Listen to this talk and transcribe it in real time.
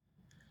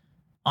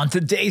On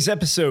today's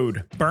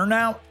episode,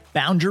 burnout,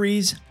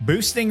 boundaries,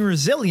 boosting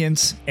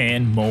resilience,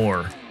 and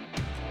more.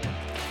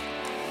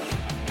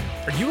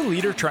 Are you a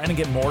leader trying to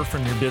get more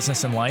from your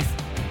business and life?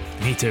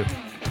 Me too.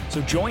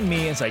 So join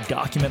me as I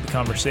document the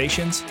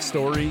conversations,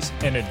 stories,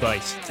 and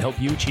advice to help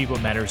you achieve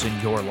what matters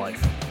in your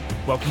life.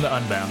 Welcome to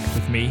Unbound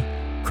with me,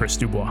 Chris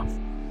Dubois.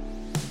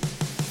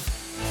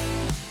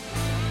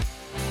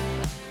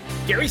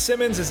 Gary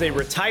Simonds is a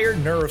retired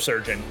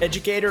neurosurgeon,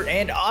 educator,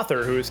 and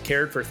author who has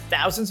cared for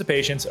thousands of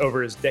patients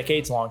over his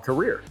decades-long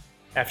career.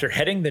 After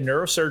heading the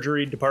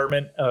neurosurgery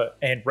department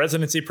and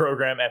residency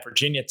program at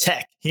Virginia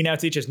Tech, he now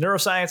teaches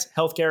neuroscience,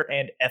 healthcare,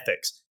 and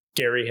ethics.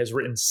 Gary has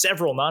written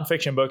several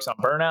nonfiction books on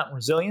burnout and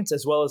resilience,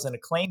 as well as an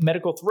acclaimed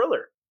medical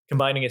thriller,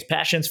 combining his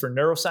passions for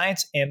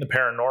neuroscience and the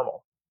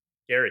paranormal.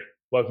 Gary,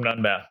 welcome to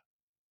Unbound.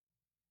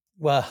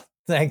 Well,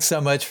 thanks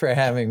so much for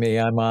having me.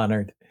 I'm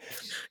honored.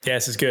 Yeah,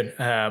 this is good.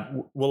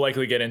 We'll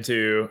likely get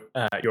into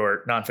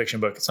your nonfiction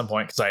book at some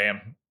point because I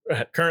am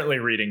currently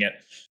reading it,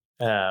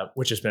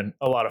 which has been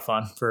a lot of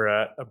fun for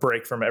a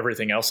break from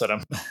everything else that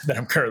I'm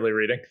currently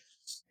reading.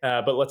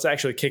 But let's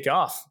actually kick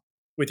off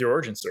with your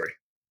origin story.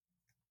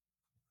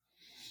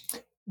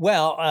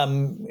 Well,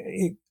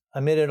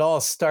 it all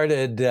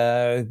started.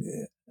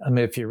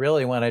 If you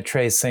really want to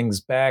trace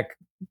things back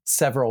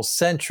several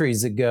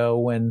centuries ago,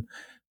 when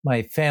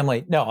my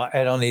family, no,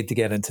 I don't need to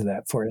get into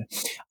that for you.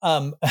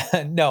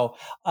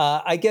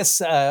 I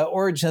guess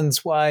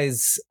origins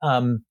wise,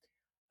 I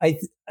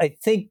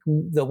think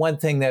the one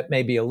thing that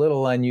may be a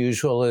little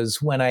unusual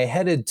is when I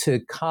headed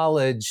to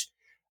college,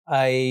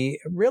 I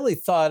really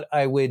thought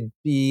I would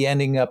be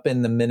ending up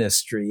in the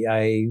ministry.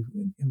 I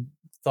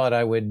thought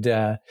I would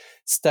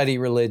study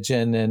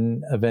religion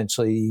and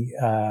eventually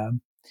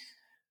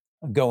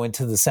go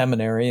into the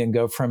seminary and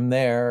go from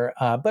there.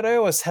 But I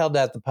always held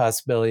out the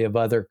possibility of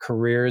other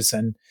careers,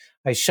 and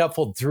I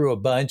shuffled through a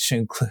bunch,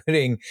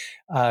 including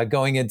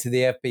going into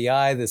the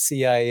FBI, the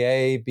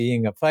CIA,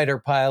 being a fighter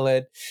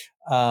pilot,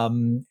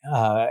 and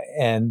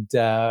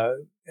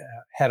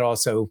had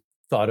also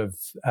thought of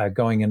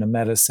going into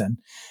medicine.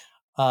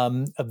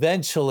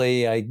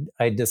 Eventually,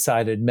 I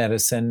decided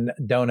medicine.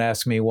 Don't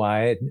ask me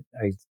why.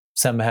 I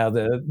somehow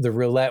the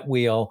roulette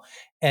wheel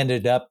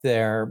ended up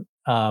there.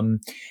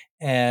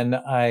 And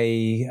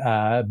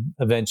I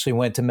eventually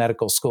went to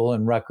medical school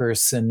in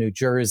Rutgers in New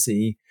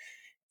Jersey.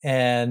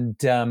 And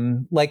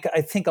like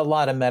I think a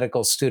lot of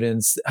medical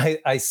students,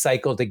 I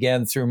cycled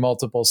again through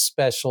multiple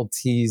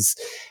specialties,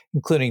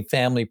 including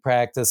family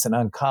practice and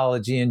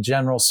oncology and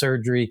general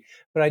surgery.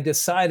 But I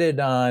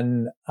decided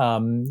on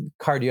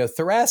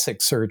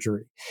cardiothoracic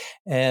surgery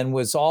and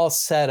was all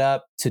set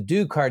up to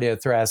do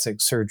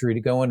cardiothoracic surgery,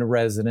 to go into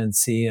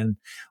residency and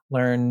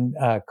learn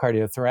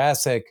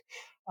cardiothoracic.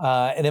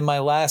 And in my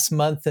last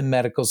month in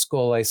medical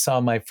school, I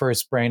saw my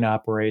first brain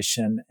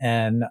operation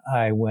and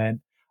I went,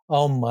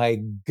 oh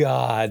my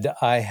God,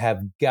 I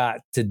have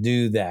got to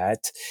do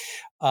that.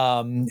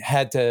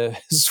 Had to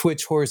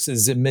switch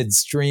horses in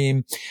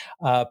midstream,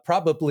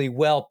 probably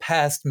well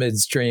past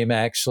midstream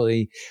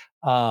actually,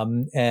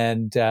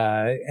 and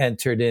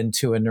entered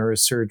into a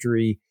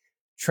neurosurgery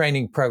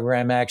training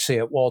program actually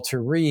at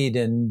Walter Reed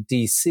in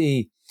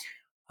DC.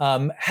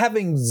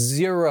 Having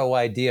zero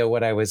idea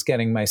what I was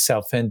getting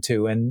myself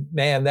into. And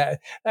man,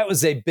 that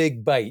was a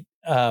big bite.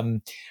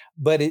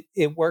 But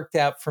it worked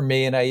out for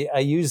me. And I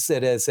used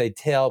it as a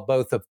tale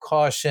both of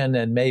caution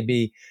and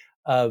maybe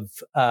of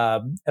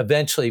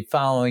eventually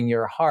following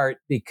your heart,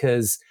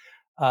 because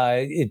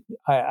looking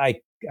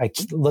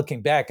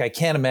back, I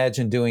can't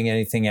imagine doing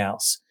anything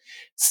else.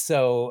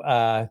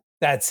 So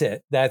that's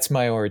it. That's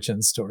my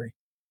origin story.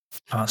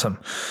 Awesome.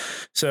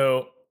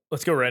 So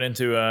let's go right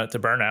into to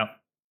burnout.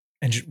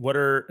 And what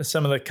are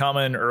some of the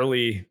common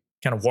early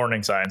kind of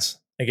warning signs,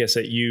 I guess,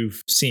 that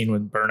you've seen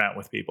with burnout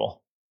with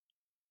people?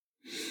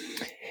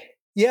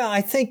 Yeah, I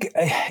think,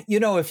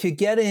 if you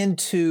get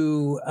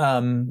into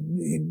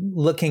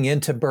looking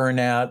into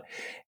burnout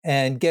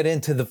and get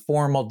into the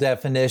formal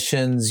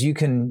definitions, you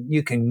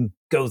can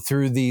go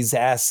through these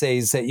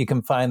assays that you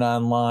can find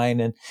online,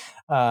 and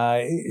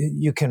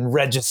you can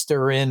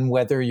register in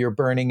whether you're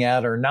burning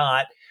out or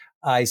not,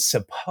 I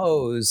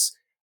suppose.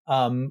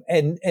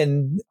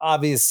 And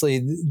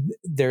obviously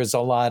there's a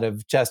lot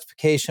of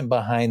justification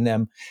behind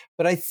them.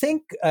 But I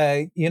think,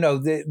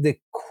 the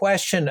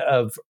question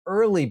of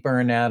early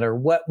burnout, or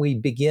what we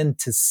begin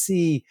to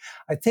see,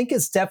 I think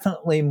is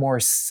definitely more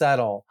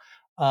subtle.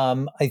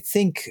 I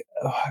think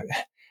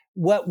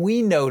what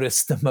we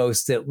notice the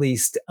most, at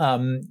least,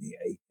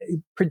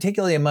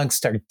 particularly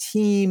amongst our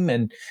team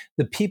and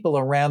the people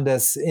around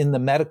us in the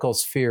medical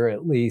sphere,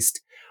 at least,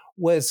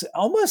 was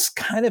almost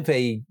kind of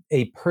a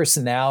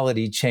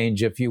personality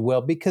change, if you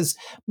will, because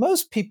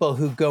most people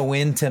who go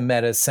into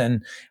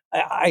medicine,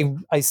 I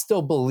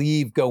still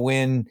believe, go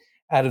in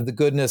out of the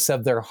goodness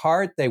of their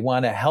heart. They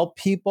want to help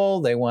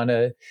people. They want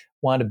to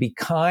be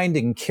kind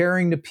and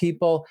caring to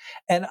people.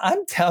 And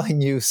I'm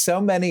telling you,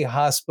 so many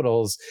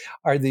hospitals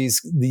are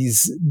these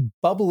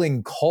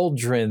bubbling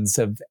cauldrons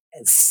of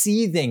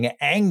seething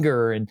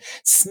anger and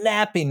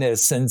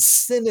snappiness and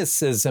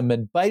cynicism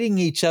and biting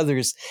each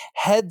other's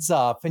heads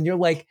off. And you're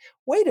like,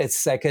 wait a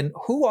second,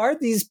 who are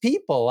these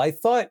people? I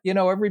thought,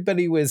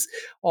 everybody was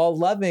all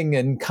loving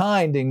and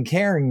kind and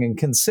caring and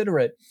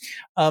considerate.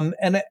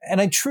 And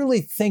I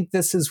truly think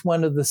this is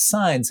one of the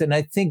signs. And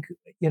I think,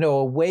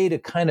 a way to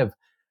kind of,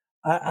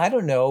 I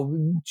don't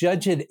know,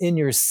 judge it in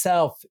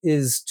yourself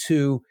is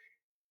to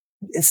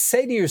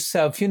say to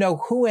yourself,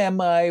 who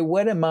am I?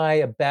 What am I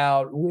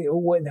about?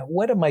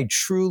 What am I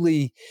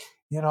truly,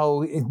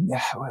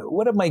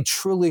 what am I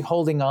truly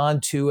holding on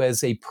to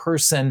as a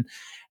person?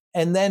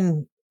 And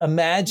then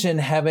imagine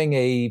having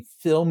a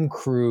film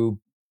crew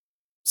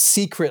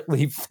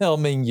secretly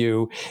filming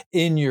you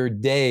in your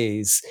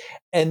days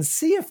and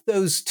see if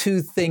those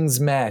two things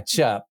match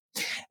up.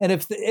 And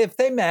if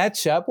they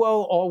match up,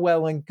 well, all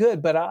well and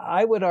good. But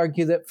I would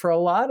argue that for a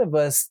lot of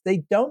us,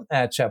 they don't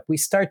match up. We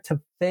start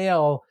to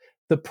fail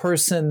the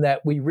person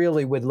that we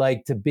really would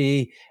like to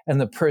be and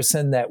the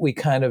person that we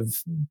kind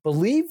of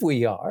believe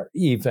we are,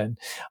 even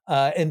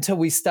until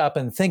we stop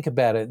and think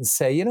about it and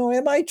say,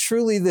 am I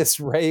truly this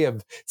ray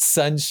of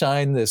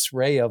sunshine, this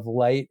ray of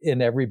light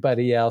in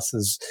everybody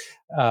else's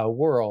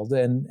world?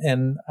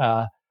 And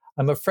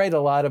I'm afraid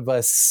a lot of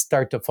us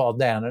start to fall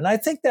down. And I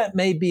think that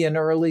may be an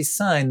early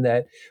sign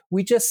that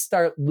we just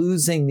start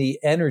losing the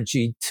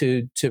energy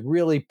to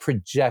really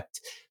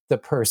project the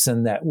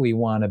person that we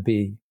want to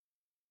be.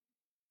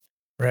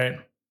 Right.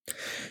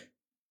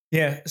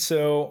 Yeah.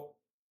 So,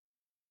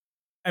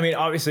 I mean,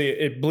 obviously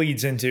it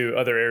bleeds into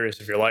other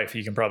areas of your life.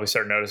 You can probably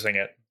start noticing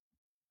it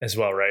as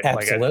well, right?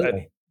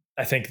 Absolutely.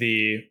 I think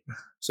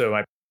so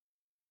my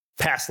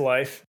past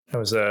life, I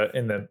was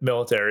in the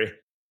military.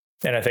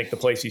 And I think the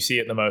place you see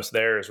it the most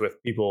there is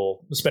with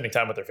people spending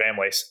time with their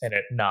families and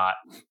it not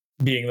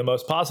being the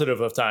most positive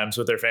of times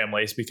with their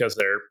families because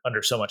they're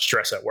under so much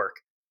stress at work.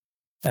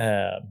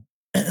 I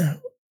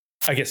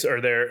guess,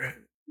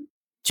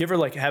 do you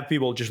ever have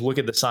people just look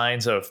at the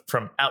signs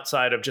from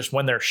outside of just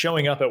when they're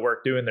showing up at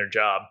work, doing their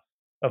job,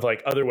 of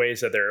other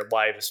ways that their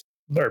lives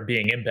are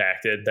being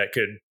impacted that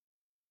could,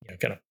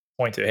 kind of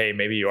point to, hey,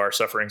 maybe you are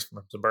suffering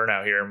from some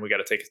burnout here and we got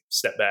to take a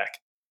step back.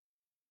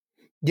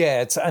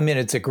 Yeah, it's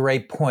a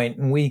great point.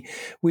 And we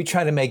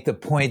try to make the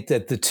point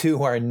that the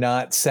two are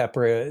not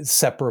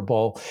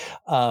separable,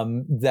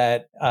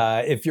 that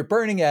if you're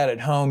burning out at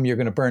home, you're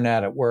going to burn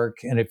out at work.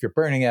 And if you're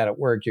burning out at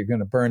work, you're going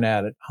to burn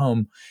out at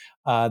home.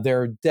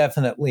 They're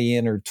definitely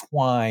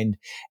intertwined.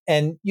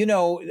 And,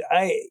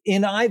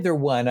 in either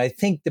one, I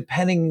think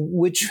depending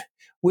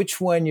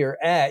which one you're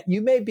at,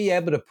 you may be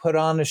able to put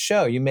on a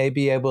show. You may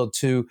be able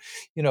to,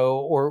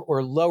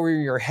 or lower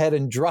your head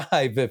and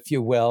drive, if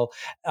you will,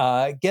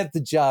 get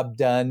the job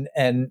done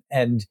and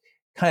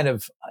kind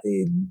of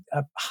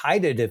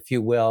hide it, if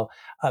you will.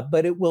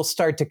 But it will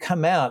start to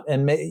come out,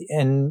 and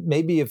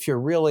maybe if you're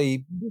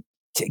really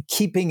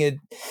keeping it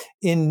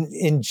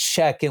in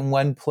check in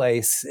one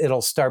place,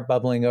 it'll start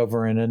bubbling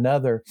over in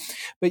another.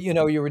 But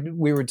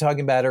we were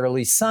talking about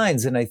early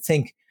signs, and I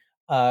think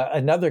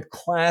another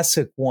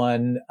classic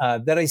one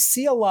that I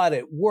see a lot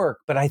at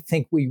work, but I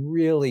think we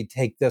really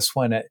take this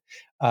one at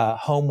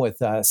home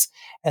with us,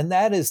 and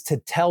that is to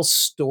tell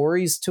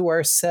stories to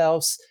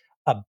ourselves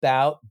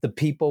about the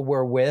people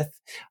we're with.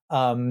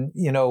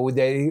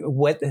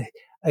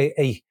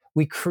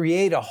 We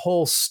create a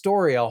whole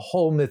story, a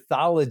whole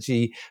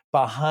mythology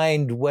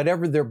behind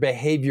whatever their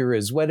behavior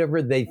is,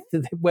 whatever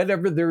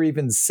they're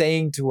even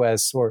saying to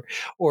us, or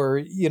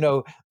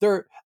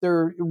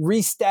they're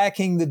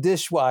restacking the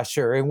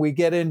dishwasher, and we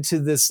get into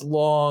this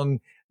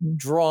long,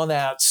 drawn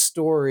out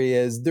story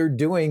as they're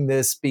doing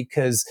this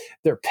because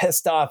they're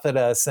pissed off at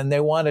us and they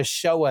want to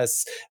show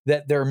us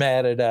that they're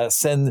mad at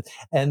us, and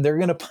they're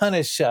going to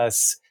punish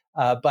us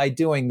by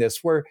doing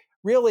this. Where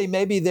really,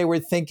 maybe they were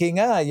thinking,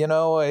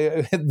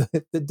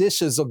 the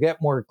dishes will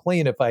get more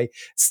clean if I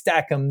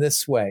stack them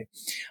this way.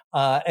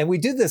 And we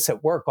do this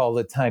at work all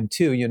the time,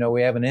 too.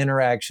 We have an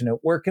interaction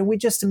at work and we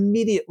just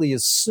immediately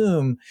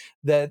assume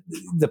that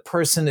the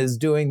person is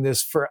doing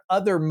this for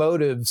other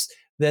motives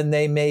than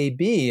they may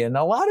be. And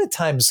a lot of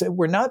times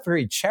we're not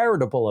very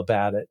charitable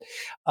about it.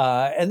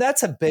 And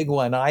that's a big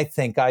one I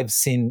think I've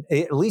seen,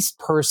 at least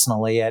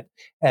personally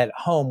at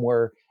home,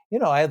 where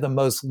I have the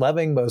most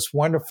loving, most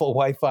wonderful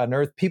wife on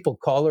earth. People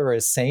call her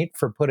a saint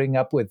for putting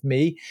up with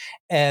me.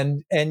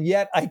 And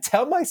yet I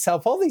tell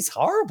myself all these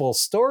horrible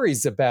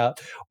stories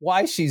about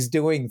why she's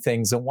doing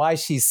things and why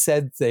she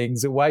said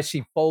things and why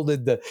she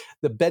folded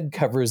the bed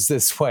covers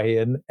this way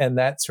and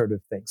that sort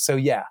of thing. So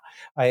yeah,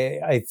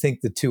 I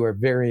think the two are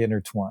very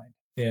intertwined.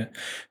 Yeah.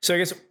 So I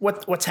guess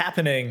what's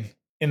happening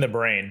in the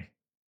brain,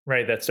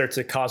 right, that starts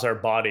to cause our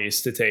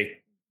bodies to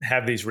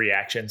have these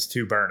reactions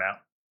to burnout?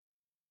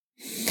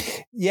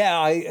 Yeah,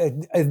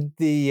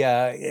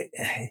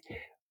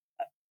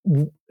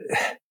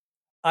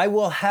 I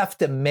will have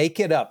to make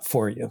it up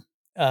for you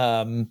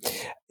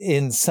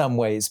in some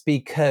ways,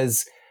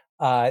 because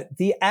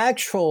the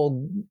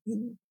actual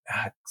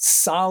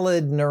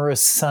solid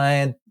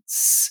neuroscience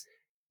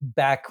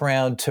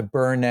background to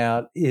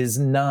burnout is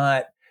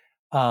not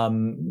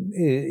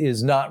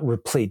is not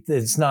replete.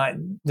 There's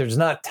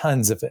not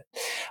tons of it.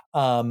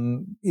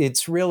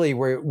 It's really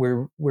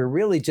we're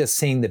really just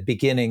seeing the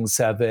beginnings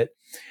of it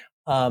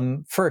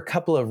for a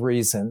couple of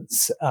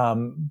reasons.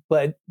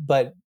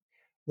 But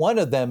one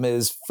of them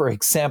is, for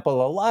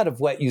example, a lot of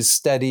what you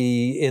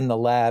study in the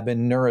lab,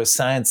 in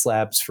neuroscience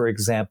labs, for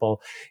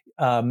example,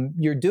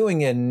 you're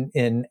doing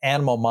in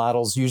animal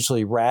models,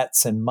 usually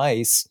rats and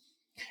mice.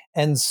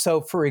 And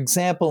so, for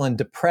example, in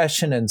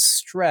depression and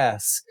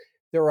stress,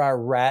 there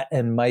are rat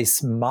and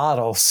mice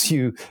models.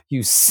 You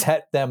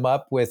set them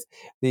up with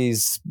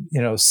these,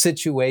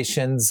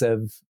 situations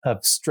of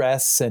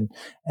stress and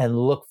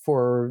look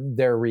for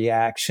their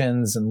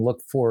reactions and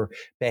look for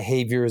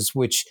behaviors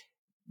which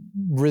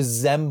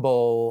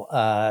resemble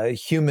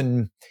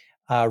human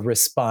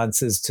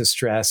responses to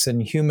stress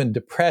and human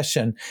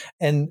depression.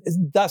 And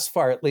thus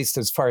far, at least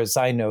as far as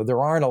I know,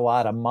 there aren't a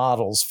lot of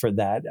models for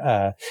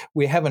that.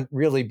 We haven't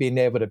really been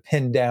able to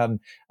pin down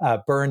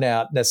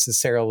burnout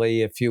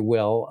necessarily, if you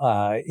will,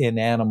 in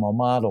animal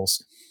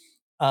models.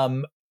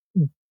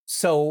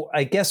 So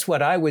I guess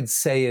what I would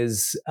say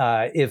is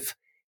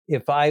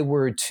if I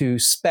were to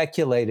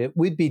speculate, it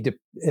would be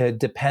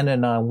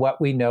dependent on what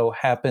we know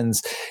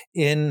happens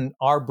in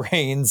our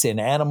brains, in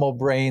animal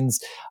brains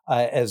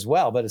as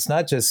well. But it's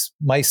not just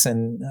mice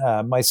and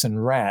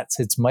rats;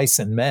 it's mice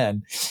and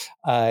men,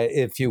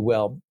 if you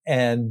will.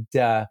 And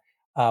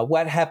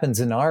what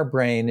happens in our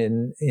brain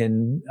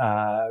in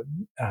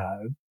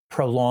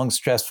prolonged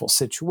stressful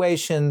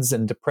situations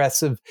and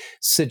depressive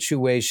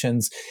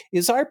situations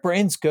is our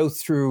brains go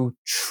through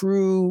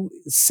true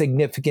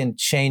significant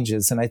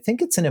changes. And I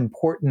think it's an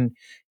important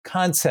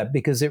concept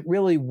because it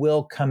really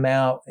will come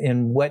out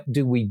in what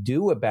do we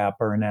do about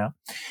burnout.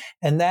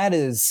 And that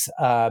is,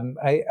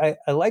 I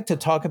like to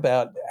talk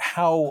about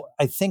how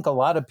I think a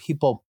lot of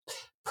people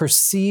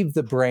perceive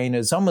the brain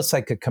as almost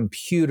like a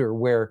computer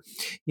where,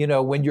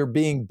 when you're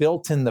being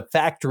built in the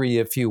factory,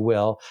 if you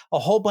will, a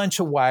whole bunch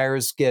of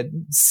wires get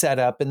set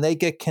up and they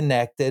get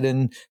connected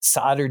and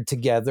soldered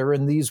together,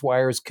 and these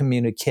wires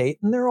communicate,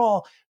 and they're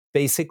all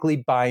basically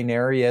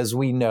binary. As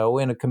we know,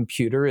 in a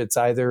computer, it's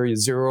either a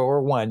 0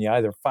 or 1. You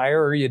either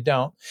fire or you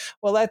don't.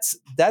 Well,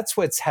 that's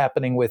what's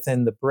happening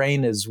within the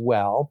brain as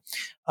well.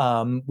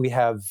 We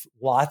have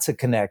lots of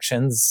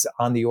connections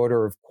on the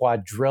order of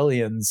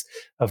quadrillions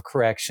of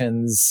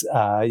corrections,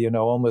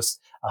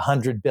 almost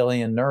 100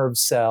 billion nerve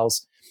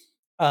cells.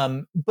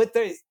 But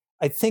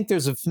I think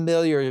there's a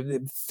familiar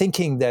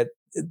thinking that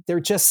they're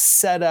just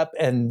set up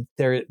and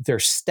they're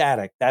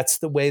static. That's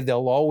the way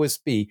they'll always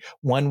be.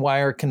 One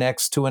wire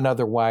connects to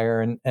another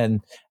wire,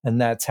 and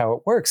that's how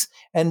it works.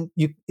 And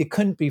it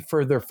couldn't be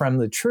further from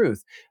the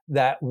truth.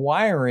 That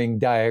wiring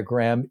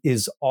diagram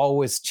is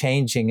always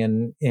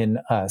changing in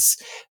us.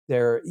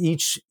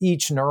 Each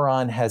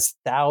neuron has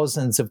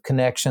thousands of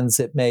connections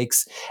it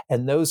makes,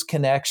 and those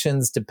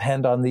connections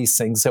depend on these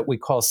things that we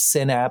call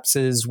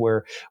synapses,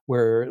 where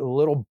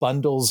little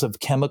bundles of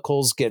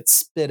chemicals get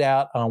spit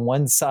out on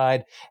one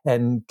side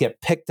and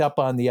get picked up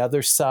on the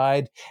other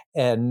side.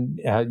 And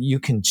you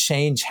can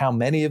change how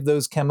many of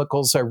those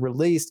chemicals are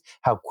released,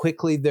 how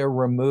quickly they're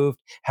removed,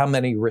 how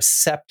many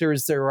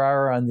receptors there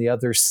are on the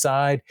other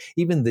side.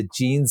 Even the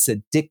genes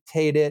that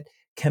dictate it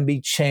can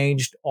be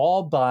changed,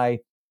 all by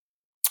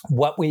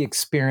what we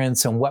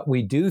experience and what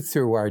we do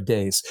through our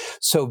days.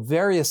 So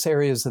various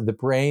areas of the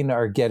brain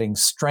are getting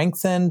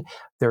strengthened.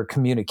 Their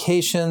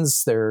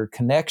communications, their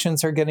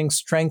connections are getting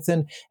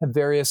strengthened, and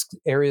various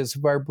areas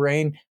of our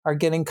brain are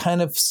getting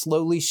kind of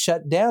slowly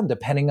shut down,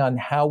 depending on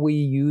how we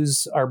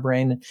use our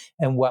brain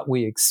and what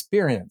we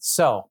experience.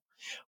 So,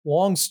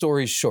 long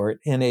story short,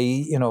 in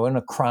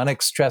a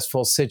chronic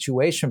stressful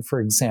situation, for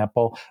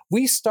example,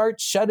 we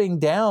start shutting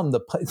down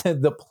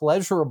the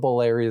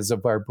pleasurable areas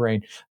of our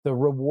brain, the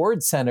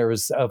reward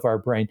centers of our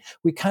brain.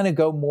 We kind of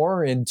go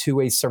more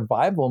into a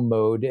survival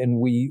mode, and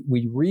we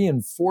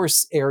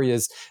reinforce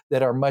areas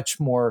that are much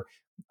more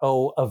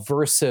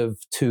aversive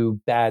to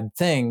bad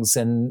things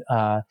and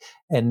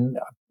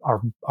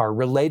are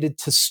related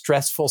to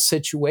stressful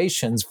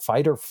situations,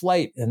 fight or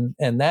flight,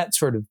 and that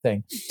sort of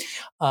thing.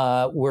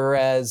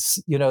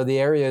 Whereas, the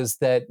areas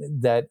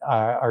that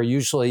are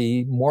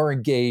usually more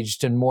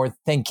engaged and more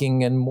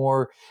thinking and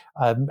more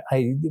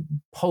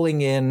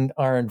pulling in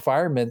our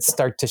environment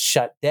start to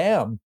shut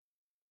down.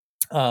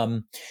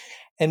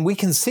 And we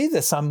can see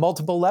this on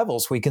multiple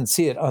levels. We can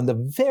see it on the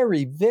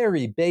very,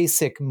 very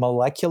basic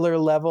molecular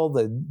level,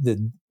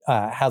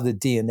 how the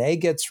DNA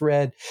gets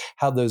read,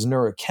 how those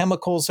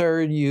neurochemicals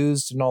are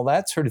used, and all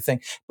that sort of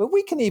thing. But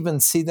we can even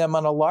see them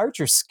on a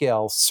larger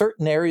scale.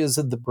 Certain areas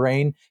of the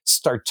brain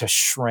start to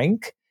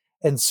shrink,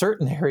 and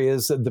certain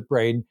areas of the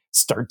brain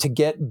start to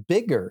get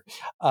bigger.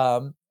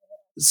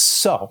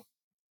 So,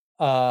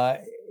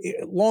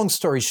 long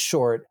story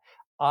short,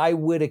 I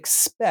would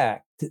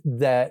expect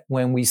that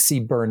when we see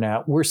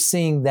burnout, we're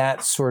seeing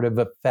that sort of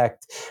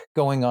effect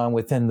going on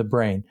within the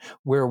brain,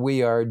 where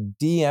we are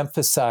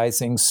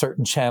de-emphasizing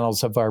certain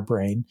channels of our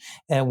brain,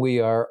 and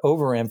we are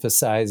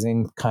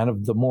overemphasizing kind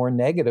of the more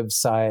negative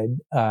side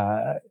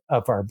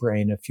of our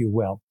brain, if you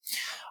will.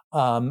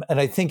 And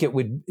I think it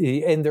would,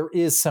 and there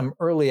is some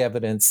early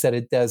evidence that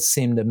it does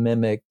seem to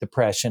mimic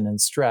depression and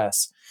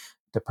stress,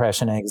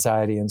 depression,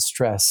 anxiety, and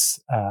stress.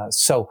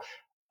 So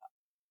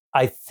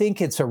I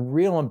think it's a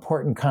real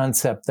important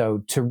concept,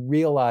 though, to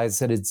realize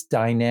that it's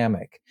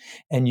dynamic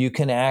and you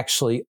can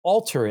actually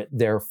alter it,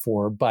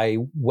 therefore, by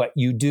what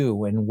you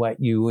do and what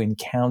you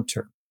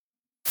encounter.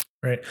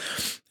 Right.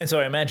 And so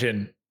I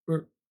imagine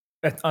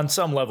on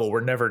some level,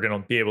 we're never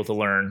going to be able to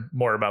learn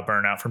more about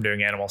burnout from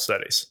doing animal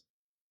studies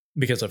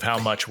because of how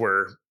much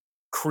we're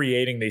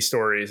creating these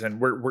stories and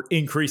we're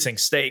increasing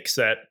stakes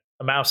that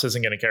a mouse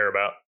isn't going to care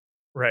about.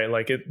 Right.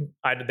 Like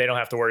they don't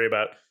have to worry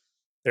about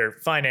their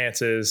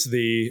finances,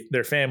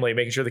 their family,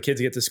 making sure the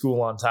kids get to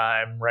school on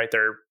time, right?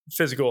 Their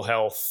physical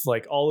health,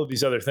 like all of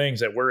these other things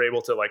that we're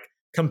able to like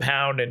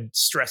compound and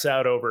stress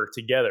out over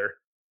together.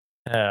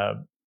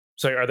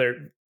 So are there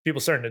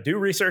people starting to do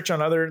research on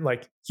other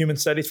like human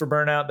studies for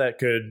burnout that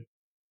could,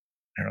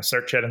 I don't know,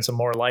 start shedding some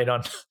more light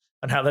on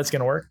on how that's going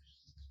to work?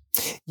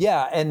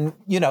 Yeah, and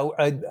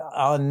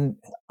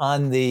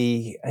on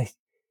the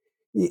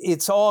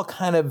it's all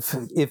kind of,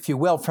 if you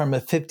will, from a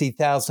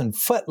 50,000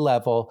 foot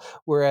level,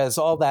 whereas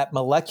all that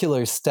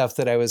molecular stuff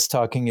that I was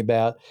talking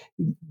about,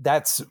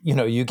 that's,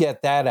 you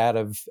get that out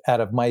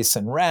of mice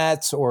and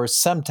rats, or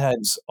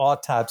sometimes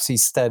autopsy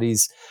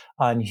studies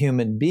on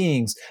human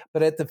beings.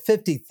 But at the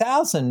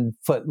 50,000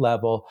 foot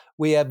level,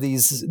 we have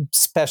these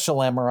special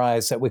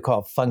MRIs that we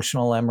call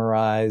functional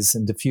MRIs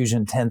and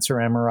diffusion tensor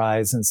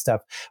MRIs and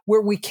stuff, where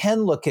we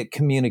can look at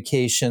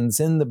communications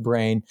in the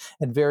brain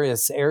and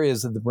various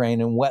areas of the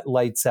brain and what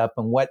lights up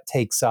and what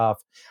takes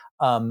off.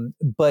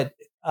 But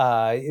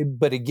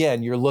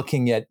again, you're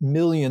looking at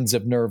millions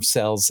of nerve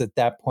cells at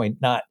that point,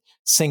 not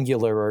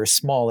singular or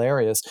small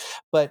areas.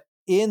 But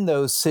in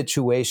those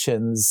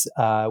situations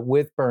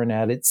with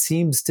burnout, it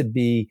seems to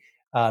be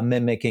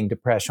mimicking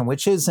depression,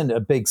 which isn't a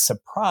big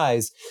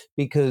surprise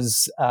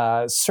because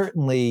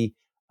certainly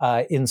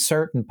in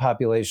certain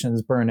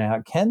populations,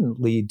 burnout can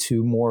lead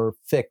to more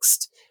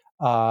fixed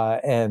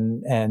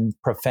and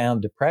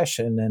profound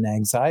depression and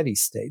anxiety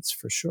states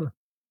for sure.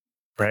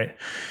 Right.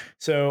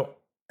 So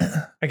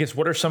I guess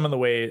what are some of the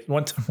ways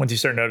once you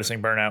start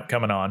noticing burnout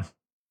coming on,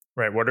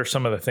 right? What are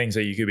some of the things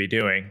that you could be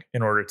doing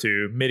in order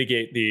to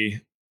mitigate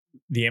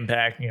the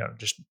impact,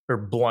 just or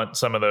blunt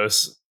some of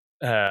those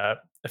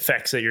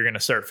effects that you're going to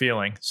start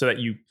feeling, so that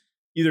you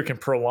either can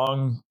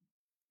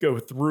go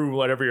through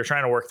whatever you're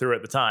trying to work through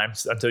at the time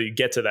until you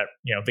get to that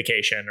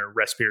vacation or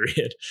rest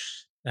period,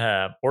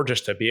 or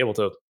just to be able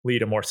to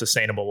lead a more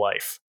sustainable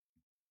life.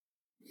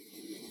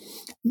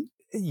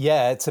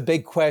 Yeah, it's a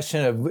big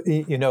question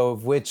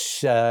of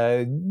which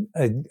I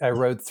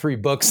wrote 3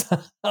 books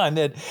on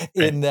it.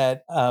 Right. In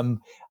that,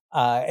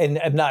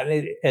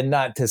 and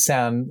not to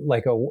sound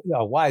like a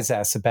wise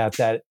ass about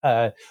that.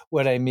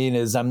 What I mean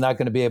is, I'm not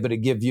going to be able to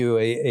give you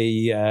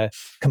a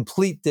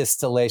complete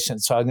distillation.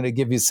 So I'm going to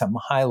give you some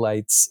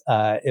highlights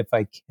if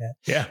I can.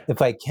 Yeah.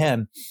 If I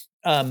can,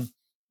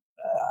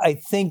 I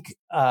think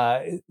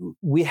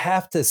we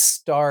have to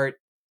start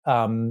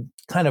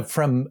kind of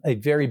from a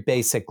very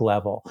basic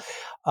level,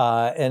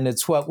 and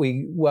it's what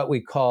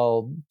we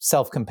call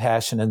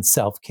self-compassion and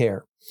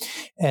self-care.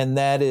 And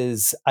that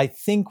is, I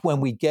think,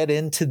 when we get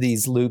into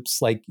these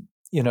loops, like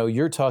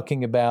you're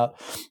talking about,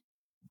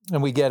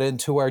 and we get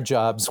into our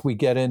jobs, we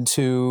get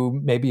into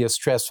maybe a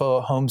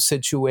stressful home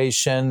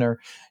situation, or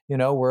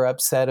we're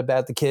upset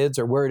about the kids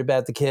or worried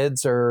about the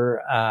kids,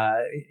 or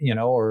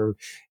or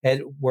at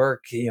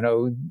work,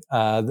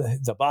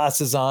 the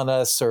boss is on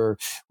us, or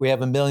we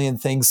have a million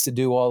things to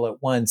do all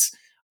at once.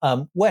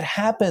 What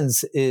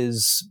happens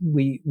is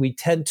we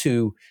tend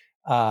to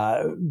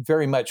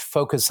very much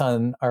focus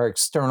on our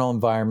external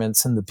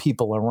environments and the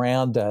people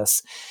around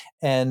us,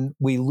 and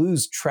we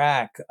lose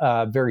track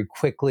very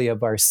quickly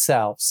of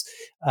ourselves,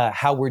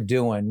 how we're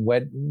doing,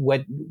 what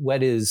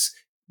is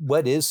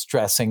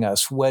stressing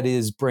us, what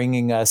is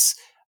bringing us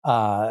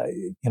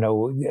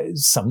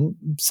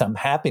some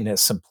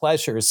happiness, some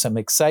pleasure, some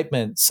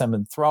excitement, some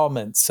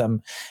enthrallment,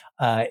 some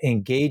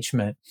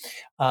engagement.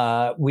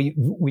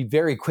 We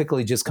very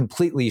quickly just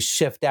completely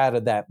shift out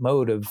of that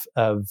mode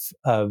of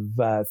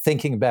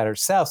thinking about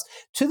ourselves,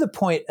 to the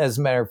point, as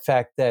a matter of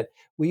fact, that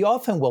we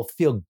often will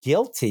feel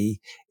guilty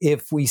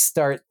if we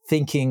start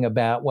thinking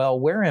about, well,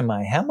 where am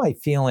I? How am I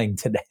feeling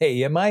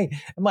today? Am I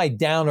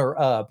down or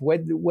up?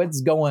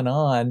 What's going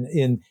on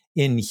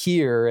in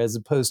here as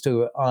opposed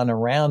to on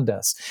around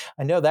us?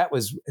 I know that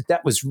was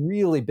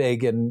really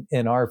big in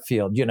our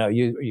field.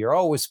 You're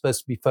always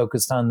supposed to be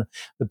focused on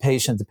the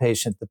patient, the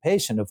patient, the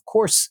patient. Of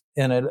course,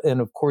 and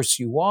of course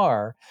you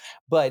are,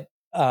 but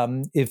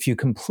if you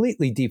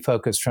completely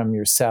defocus from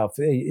yourself,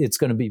 it's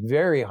going to be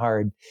very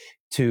hard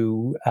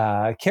to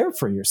care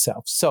for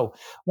yourself. So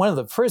one of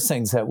the first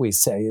things that we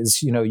say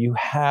is, you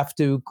have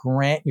to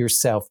grant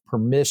yourself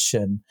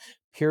permission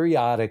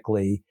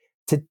periodically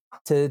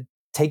to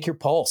take your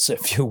pulse,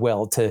 if you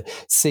will, to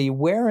see,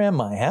 where am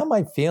I? How am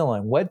I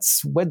feeling?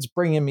 What's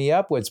bringing me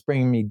up? What's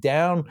bringing me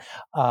down?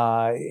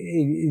 Are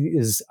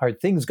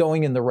things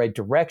going in the right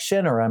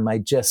direction, or am I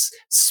just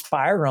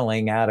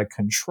spiraling out of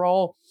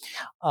control?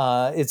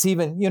 It's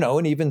even,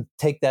 and even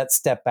take that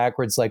step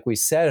backwards, like we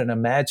said, and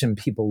imagine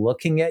people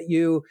looking at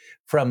you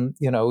from,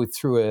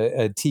 through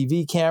a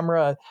TV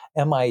camera.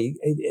 Am I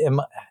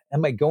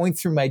going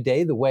through my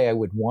day the way I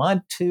would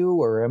want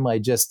to, or am I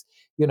just,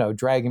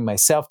 dragging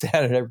myself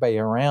down and everybody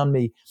around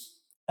me?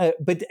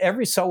 But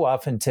every so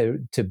often to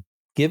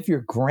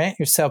grant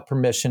yourself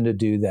permission to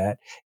do that,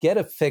 get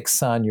a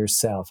fix on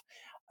yourself.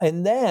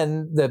 And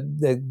then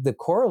the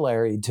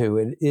corollary to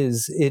it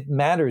is, it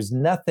matters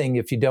nothing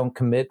if you don't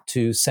commit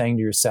to saying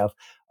to yourself,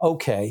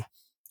 okay,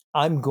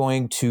 I'm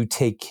going to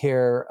take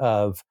care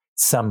of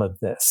some of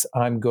this.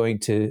 I'm going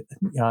to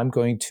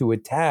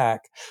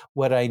attack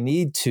what I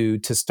need to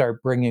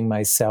start bringing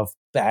myself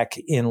back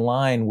in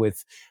line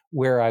with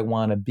where I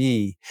want to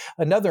be.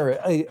 Another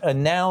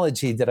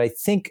analogy that I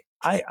think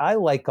I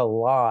like a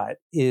lot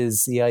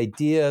is the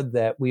idea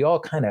that we all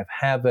kind of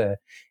have a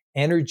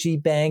energy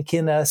bank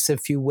in us,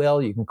 if you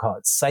will. You can call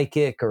it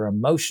psychic or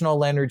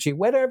emotional energy,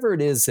 whatever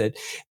it is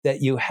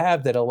that you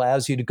have that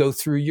allows you to go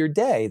through your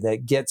day,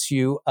 that gets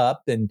you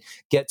up and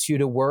gets you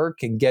to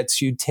work and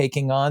gets you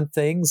taking on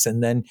things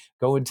and then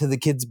going to the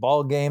kids'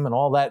 ball game and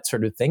all that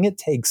sort of thing. It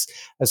takes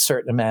a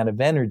certain amount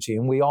of energy,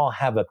 and we all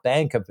have a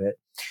bank of it.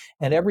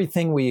 And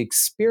everything we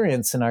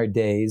experience in our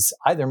days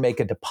either make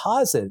a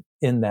deposit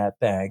in that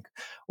bank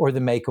or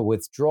they make a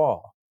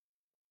withdrawal.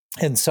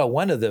 And so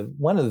one of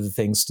the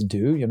things to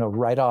do,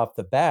 right off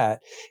the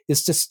bat,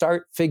 is to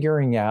start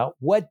figuring out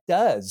what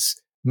does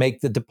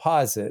make the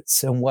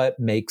deposits and what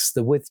makes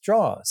the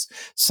withdrawals,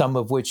 some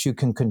of which you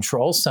can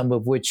control, some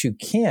of which you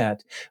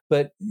can't.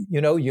 But,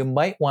 you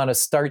might want to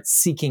start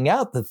seeking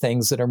out the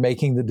things that are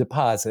making the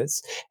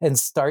deposits and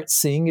start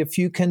seeing if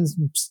you can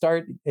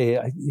start,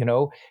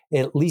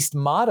 at least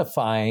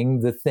modifying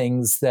the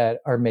things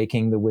that are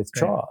making the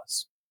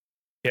withdrawals.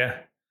 Yeah.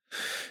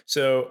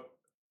 So,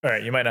 all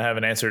right, you might not have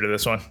an answer to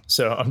this one,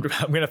 so I'm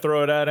going to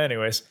throw it out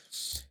anyways.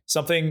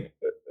 Something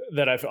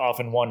that I've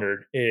often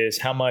wondered is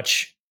how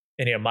much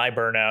any of my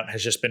burnout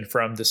has just been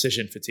from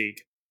decision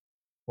fatigue,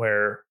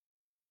 where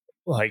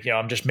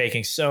I'm just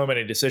making so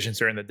many decisions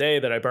during the day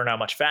that I burn out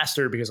much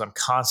faster because I'm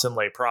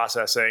constantly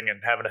processing and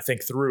having to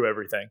think through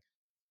everything.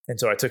 And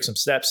so I took some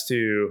steps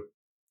to,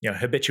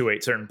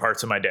 habituate certain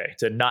parts of my day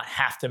to not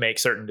have to make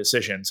certain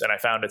decisions. And I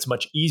found it's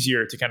much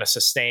easier to kind of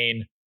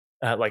sustain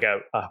like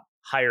a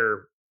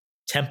higher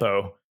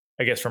tempo,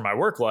 I guess, for my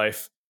work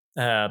life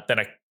than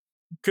I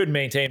could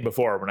maintain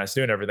before when I was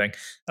doing everything.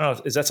 I don't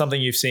know, is that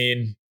something you've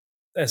seen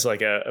as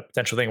like a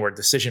potential thing where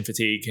decision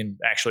fatigue can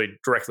actually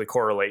directly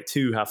correlate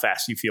to how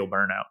fast you feel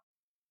burnout?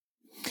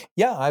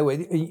 Yeah, I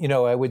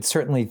would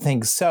certainly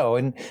think so.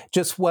 And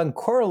just one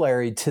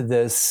corollary to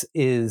this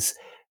is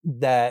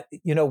that,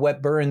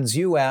 what burns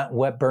you out,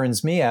 what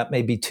burns me out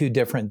may be two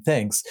different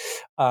things.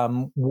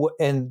 And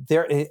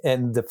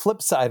the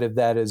flip side of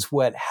that is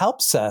what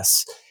helps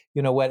us.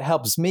 What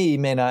helps me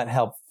may not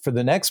help for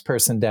the next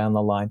person down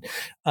the line.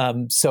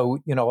 So,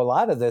 a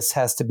lot of this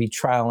has to be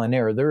trial and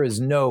error. There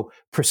is no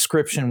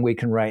prescription we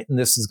can write, and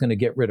this is going to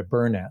get rid of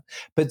burnout.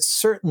 But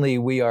certainly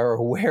we are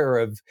aware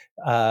of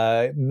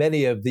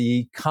many of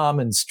the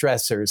common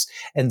stressors.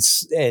 And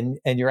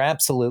you're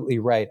absolutely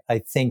right. I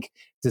think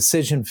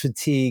decision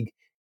fatigue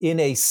in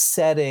a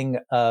setting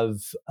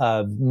of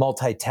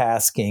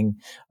multitasking,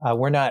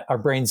 our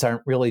brains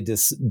aren't really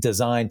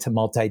designed to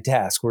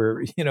multitask.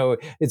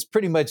 It's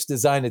pretty much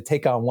designed to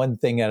take on one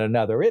thing at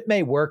another. It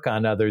may work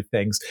on other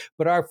things,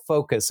 but our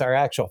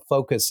actual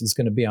focus is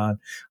going to be on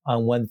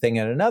one thing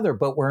at another.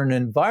 But we're in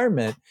an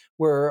environment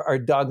where our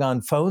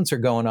doggone phones are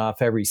going off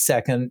every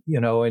second,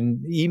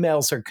 and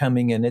emails are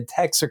coming in and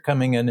texts are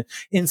coming in,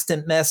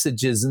 instant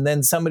messages, and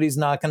then somebody's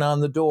knocking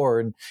on the door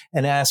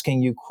and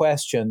asking you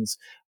questions.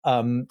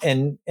 And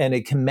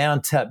it can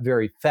mount up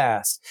very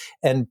fast.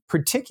 And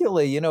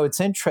particularly,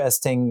 it's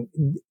interesting,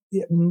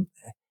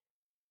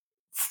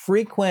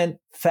 frequent,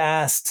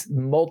 fast,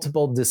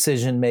 multiple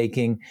decision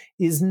making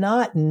is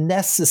not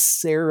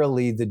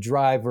necessarily the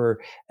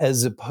driver,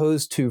 as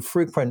opposed to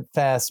frequent,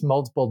 fast,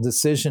 multiple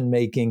decision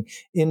making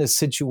in a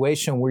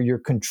situation where your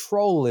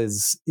control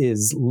is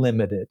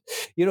limited.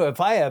 If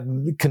I have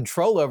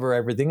control over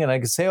everything and I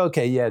can say,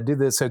 okay, yeah, do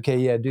this, okay,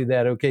 yeah, do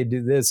that, okay,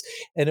 do this,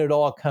 and it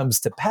all comes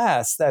to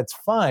pass, that's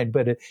fine.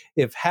 But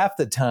if half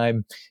the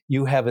time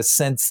you have a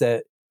sense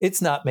that it's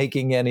not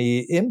making any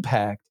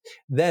impact,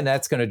 then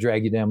that's going to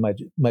drag you down much,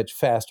 much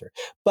faster.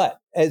 But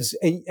as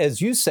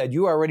you said,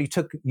 you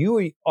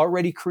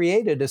already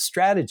created a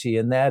strategy,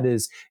 and that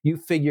is you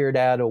figured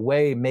out a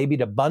way maybe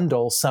to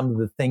bundle some of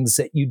the things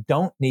that you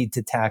don't need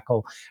to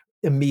tackle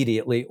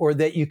immediately or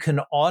that you can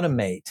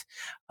automate.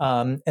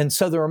 And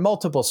so there are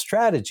multiple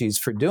strategies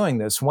for doing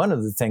this. One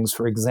of the things,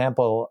 for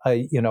example,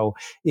 you're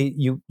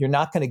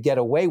not going to get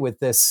away with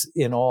this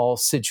in all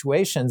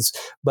situations,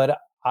 but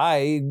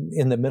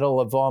in the middle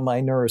of all my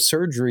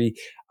neurosurgery,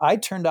 I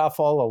turned off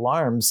all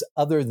alarms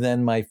other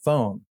than my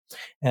phone.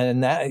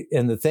 And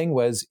the thing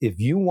was, if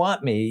you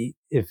want me,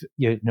 if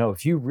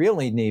you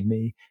really need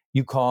me,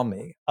 you call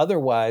me.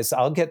 Otherwise,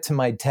 I'll get to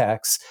my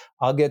texts,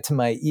 I'll get to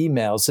my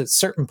emails at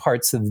certain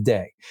parts of the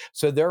day.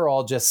 So they're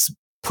all just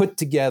put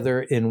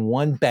together in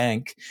one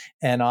bank,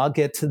 and I'll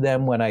get to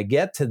them when I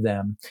get to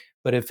them.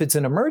 But if it's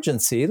an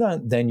emergency,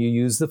 then you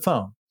use the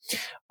phone.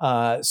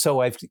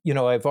 So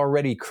I've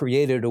already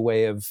created a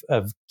way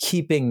of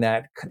keeping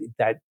that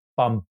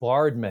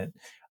bombardment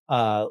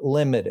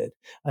limited.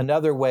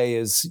 Another way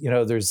is,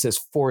 there's this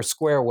 4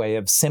 square way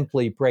of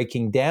simply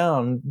breaking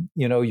down,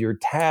 your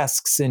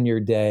tasks in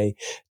your day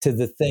to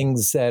the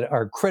things that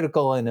are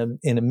critical and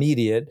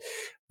immediate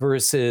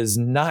versus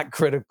not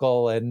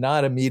critical and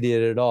not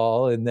immediate at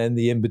all, and then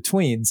the in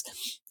betweens.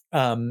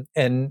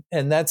 And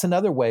that's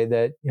another way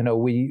that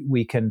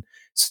we can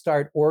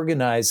start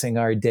organizing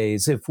our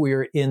days if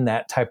we're in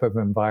that type of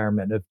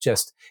environment of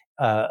just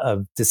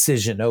of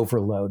decision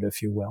overload,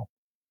 if you will.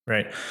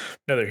 Right.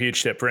 Another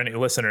huge tip for any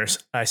listeners.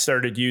 I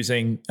started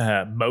using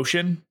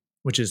Motion,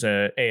 which is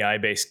a AI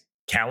based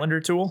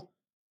calendar tool.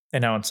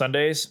 And now on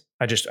Sundays,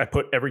 I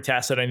put every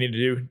task that I need to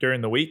do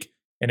during the week,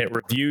 and it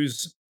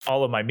reviews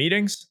all of my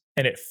meetings,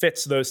 and it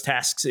fits those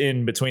tasks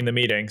in between the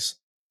meetings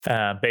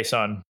based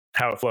on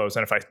how it flows.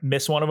 And if I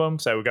miss one of them,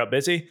 so we got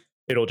busy,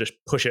 it'll just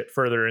push it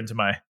further into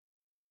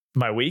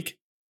my week.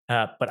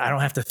 But I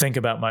don't have to think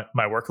about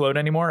my workload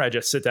anymore. I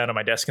just sit down at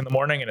my desk in the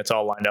morning and it's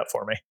all lined up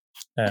for me.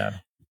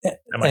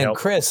 And help.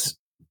 Chris,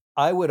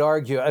 I would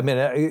argue,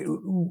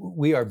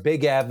 we are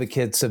big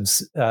advocates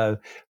of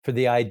for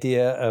the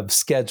idea of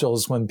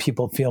schedules when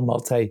people feel when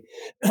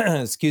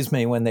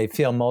they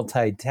feel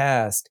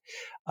multitasked.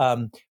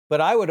 But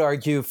I would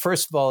argue,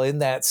 first of all, in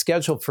that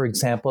schedule, for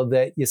example,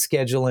 that you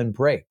schedule in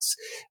breaks,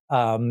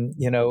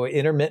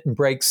 intermittent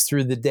breaks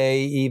through the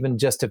day, even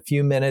just a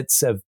few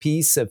minutes of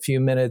peace, a few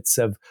minutes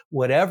of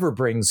whatever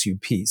brings you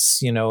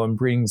peace, and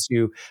brings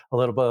you a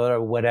little bit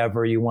of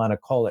whatever you want to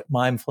call it,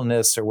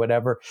 mindfulness or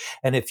whatever.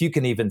 And if you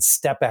can even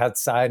step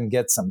outside and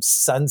get some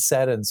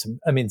sunset and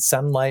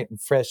sunlight and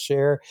fresh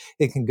air,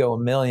 it can go a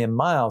million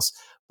miles.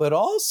 But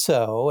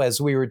also, as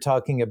we were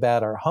talking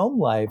about our home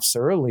lives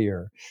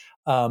earlier,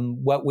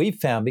 what we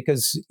found,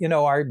 because,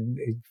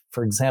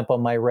 for example,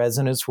 my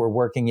residents were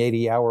working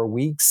 80-hour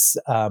weeks,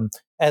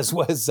 as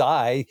was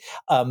I.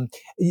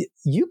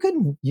 You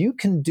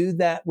can do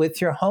that with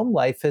your home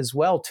life as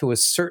well to a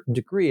certain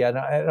degree.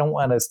 I don't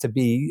want us to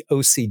be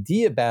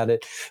OCD about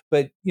it,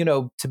 but,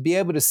 to be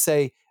able to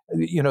say,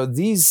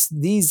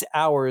 these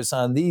hours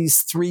on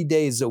these 3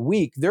 days a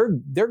week,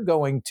 they're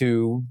going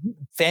to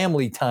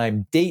family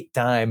time, date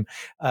time,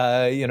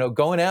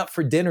 going out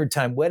for dinner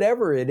time,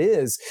 whatever it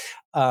is.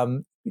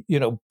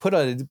 Put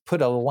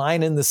a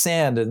line in the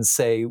sand and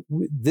say,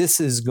 this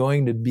is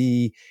going to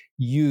be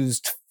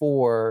used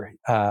for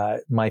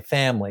my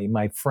family,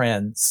 my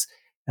friends,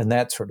 and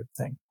that sort of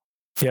thing.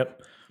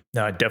 Yep.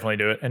 No, I definitely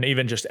do it. And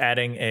even just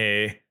adding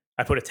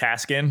I put a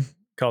task in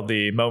called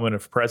the moment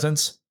of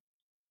presence.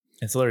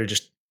 It's literally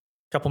just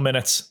a couple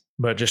minutes,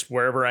 but just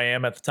wherever I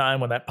am at the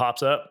time when that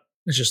pops up,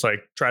 it's just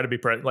like, try to be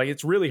present. Like,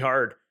 it's really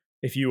hard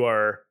if you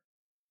are,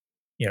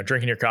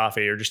 drinking your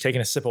coffee or just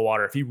taking a sip of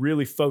water. If you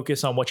really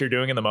focus on what you're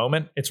doing in the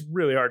moment, it's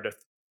really hard to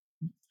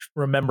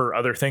remember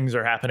other things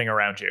are happening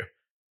around you,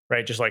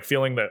 right? Just like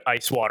feeling the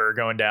ice water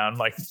going down,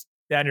 like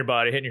down your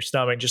body, hitting your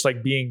stomach, just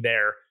like being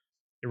there,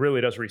 it really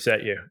does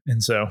reset you.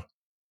 And so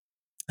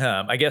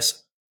I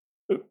guess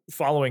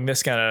following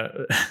this kind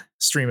of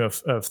stream of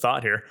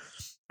thought here,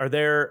 are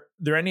there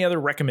any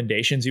other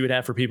recommendations you would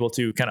have for people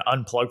to kind of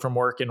unplug from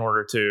work in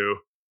order to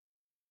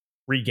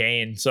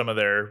regain some of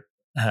their,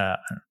 I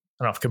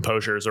don't know if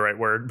composure is the right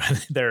word,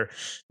 but their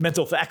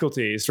mental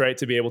faculties, right,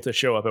 to be able to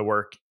show up at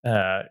work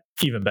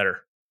even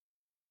better?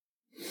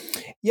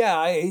 Yeah,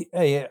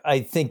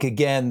 I think,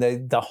 again,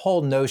 the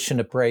whole notion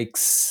of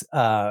breaks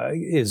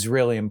is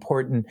really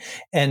important,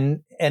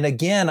 and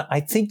again,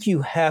 I think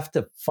you have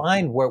to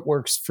find what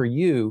works for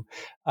you.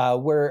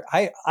 Where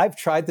I've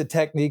tried the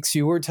techniques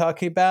you were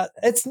talking about,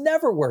 it's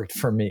never worked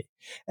for me,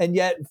 and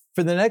yet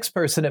for the next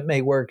person it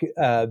may work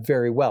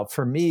very well.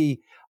 For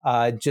me,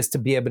 just to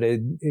be able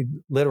to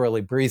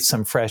literally breathe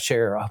some fresh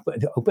air,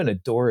 open a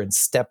door and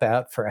step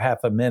out for half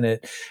a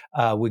minute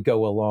would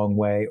go a long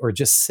way, or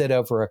just sit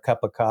over a cup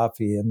of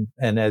coffee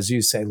and as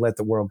you say, let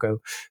the world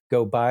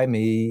go by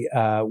me,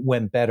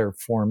 went better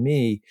for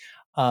me.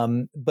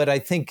 But I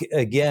think,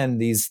 again,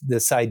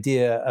 this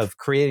idea of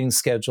creating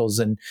schedules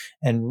and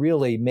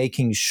really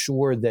making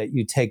sure that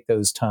you take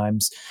those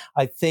times.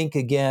 I think,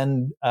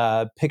 again,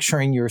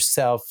 picturing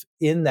yourself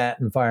in that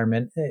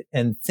environment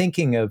and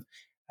thinking of,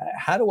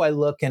 how do I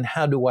look and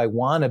how do I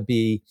want to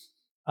be?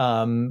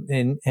 And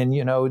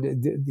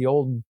the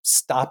old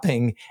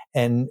stopping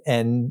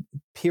and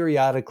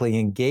periodically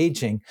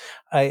engaging.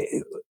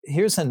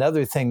 Here's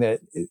another thing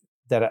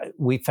that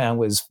we found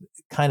was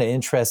kind of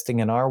interesting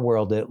in our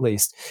world, at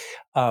least.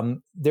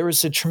 There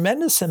was a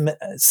tremendous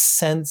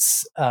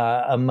sense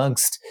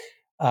amongst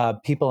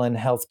people in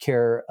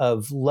healthcare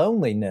of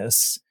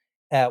loneliness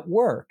at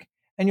work.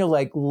 And you're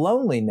like,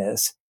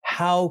 loneliness.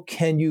 How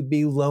can you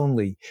be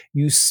lonely?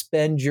 You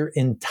spend your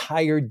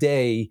entire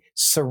day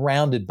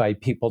surrounded by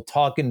people,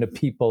 talking to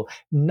people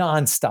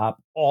nonstop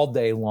all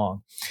day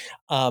long.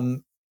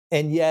 And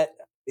yet,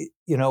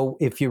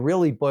 if you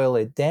really boil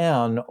it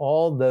down,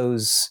 all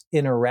those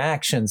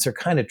interactions are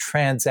kind of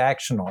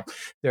transactional.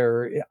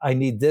 I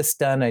need this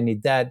done, I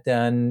need that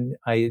done,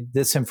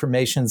 this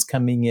information's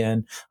coming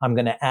in, I'm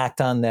going to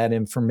act on that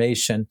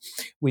information.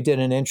 We did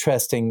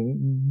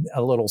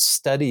a little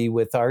study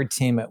with our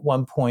team at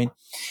one point,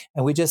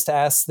 and we just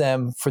asked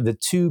them for the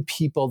two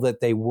people that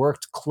they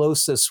worked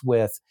closest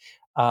with,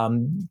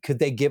 could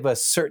they give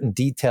us certain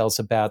details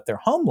about their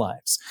home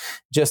lives?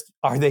 Just,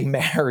 are they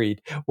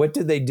married? What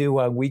do they do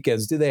on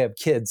weekends? Do they have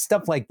kids?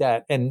 Stuff like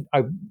that. And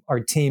our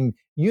team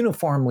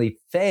uniformly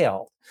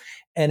failed.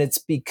 And it's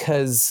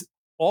because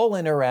all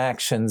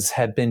interactions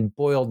had been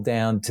boiled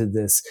down to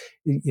this,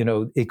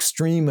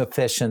 extreme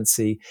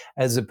efficiency,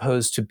 as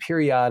opposed to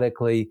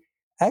periodically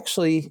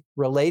actually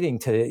relating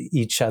to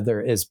each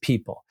other as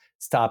people,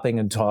 stopping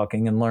and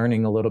talking and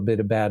learning a little bit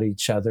about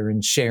each other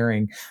and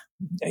sharing,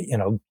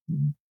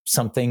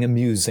 something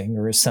amusing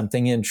or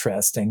something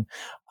interesting.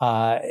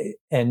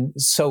 And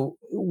so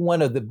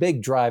one of the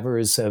big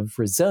drivers of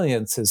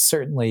resilience is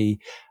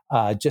certainly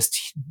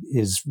just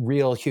is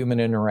real human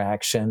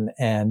interaction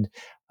and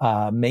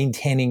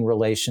maintaining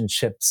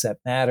relationships that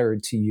matter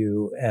to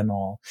you and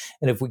all.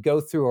 And if we go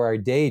through our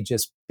day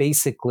just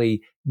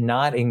basically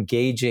not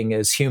engaging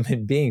as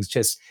human beings,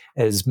 just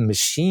as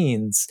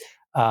machines,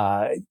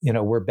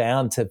 we're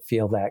bound to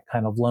feel that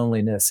kind of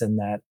loneliness and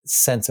that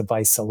sense of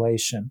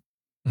isolation.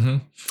 Mm-hmm.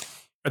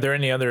 Are there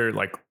any other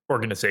like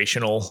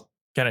organizational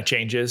kind of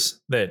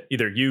changes that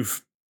either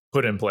you've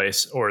put in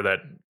place or that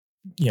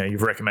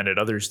you've recommended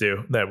others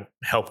do that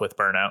help with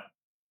burnout?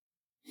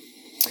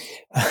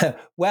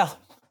 Well,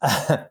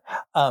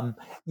 I've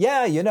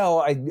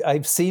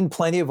seen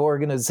plenty of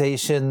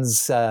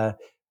organizations,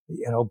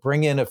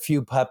 bring in a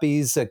few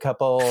puppies a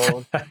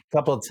couple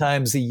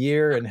times a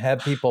year and have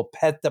people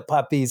pet the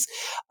puppies.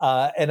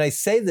 And I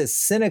say this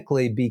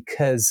cynically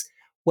because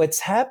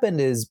what's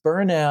happened is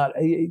burnout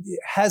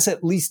has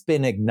at least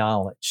been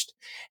acknowledged.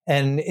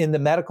 And in the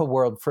medical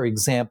world, for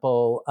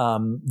example,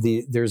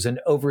 there's an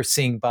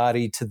overseeing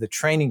body to the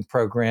training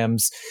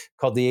programs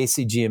called the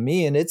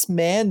ACGME, and it's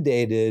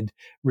mandated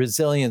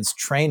resilience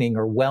training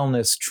or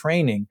wellness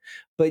training.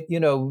 But,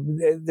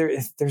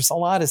 there's a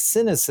lot of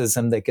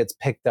cynicism that gets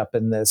picked up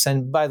in this.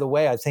 And by the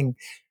way, I think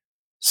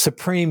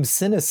supreme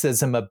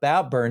cynicism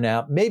about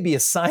burnout may be a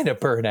sign of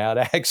burnout,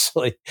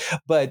 actually.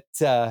 But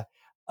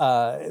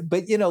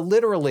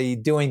literally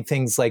doing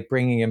things like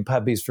bringing in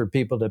puppies for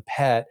people to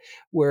pet,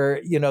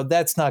 where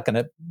that's not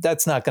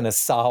gonna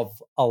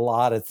solve a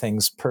lot of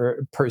things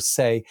per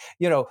se.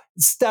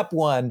 Step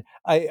one,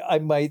 I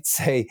might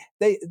say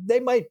they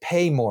might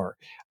pay more.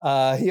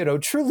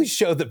 Truly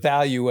show the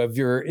value of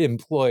your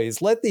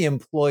employees. Let the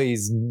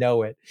employees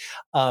know it.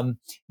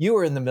 You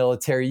were in the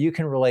military. You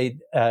can relate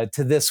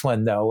to this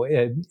one, though.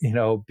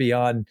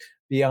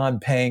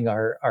 Beyond paying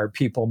our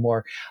people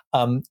more.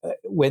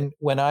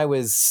 When I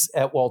was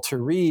at Walter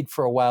Reed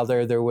for a while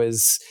there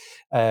was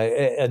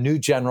a new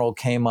general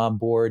came on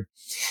board,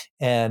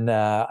 and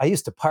I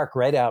used to park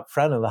right out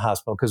front of the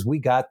hospital because we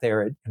got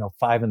there at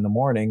 5 a.m,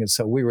 and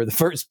so we were the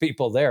first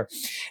people there.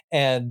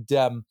 And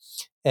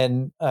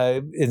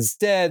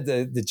instead,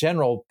 the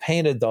general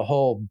painted the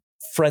whole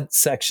front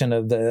section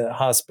of the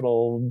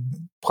hospital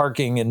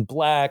parking in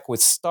black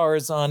with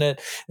stars on it,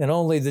 and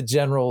only the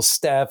general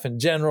staff and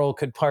general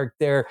could park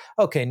there.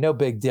 Okay, no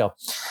big deal.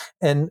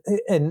 And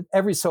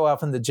every so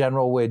often the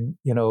general would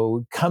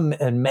come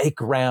and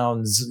make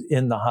rounds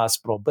in the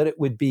hospital, but it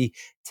would be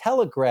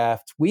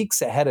telegraphed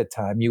weeks ahead of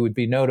time. You would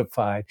be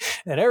notified,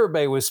 and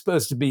everybody was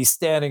supposed to be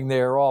standing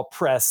there all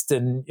pressed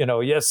and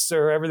yes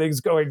sir, everything's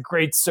going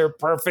great sir,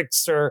 perfect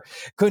sir,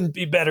 couldn't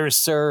be better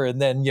sir.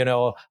 And then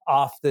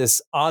off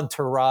this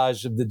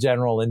entourage of the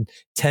general and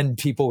 10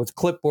 people with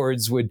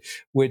clipboards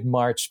would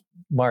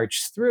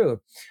march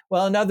through.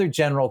 Well, another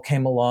general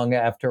came along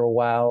after a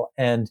while,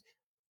 and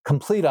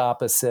complete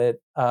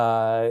opposite.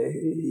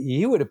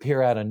 He would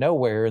appear out of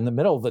nowhere in the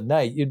middle of the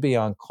night. You'd be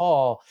on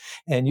call,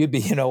 and you'd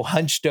be,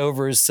 hunched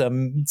over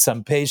some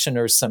patient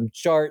or some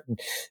chart, and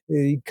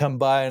he'd come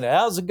by and,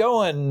 how's it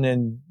going?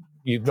 And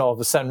you'd all of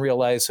a sudden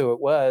realize who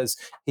it was.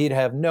 He'd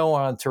have no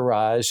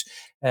entourage,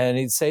 and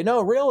he'd say,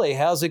 no, really,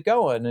 how's it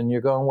going? And you're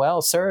going,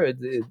 well, sir,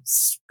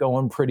 it's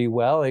going pretty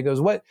well. And he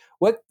goes,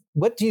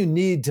 what do you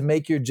need to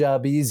make your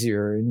job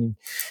easier? And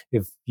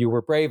if you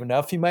were brave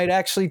enough, you might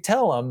actually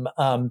tell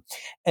them.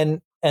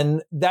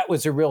 And that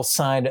was a real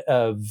sign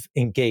of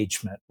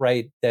engagement,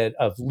 right? That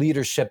of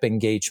leadership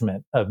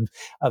engagement, of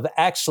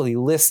actually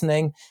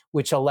listening,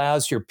 which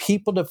allows your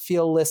people to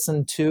feel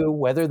listened to.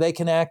 Whether they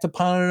can act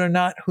upon it or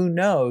not, who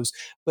knows?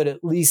 But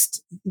at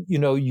least you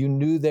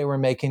knew they were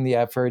making the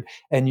effort,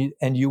 and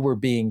you were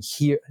being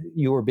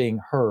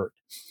heard.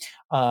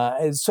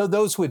 So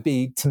those would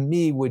be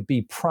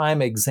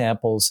prime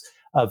examples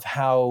of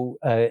how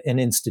an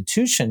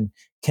institution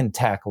can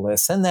tackle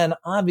this. And then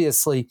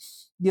obviously,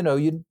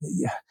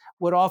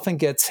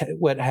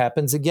 what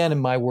happens again in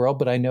my world,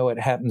 but I know it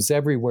happens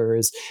everywhere,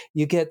 is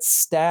you get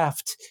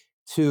staffed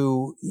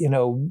to,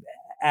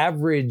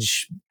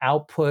 average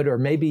output or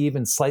maybe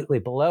even slightly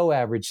below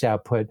average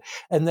output.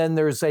 And then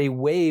there's a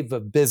wave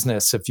of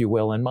business, if you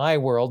will. In my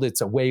world,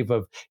 it's a wave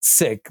of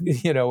sick,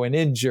 and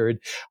injured.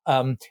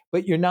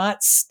 But you're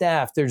not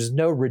staffed. There's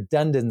no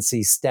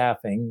redundancy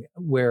staffing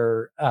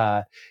where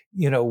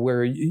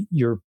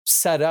you're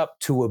set up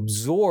to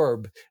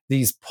absorb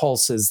these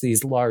pulses,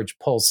 these large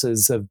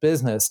pulses of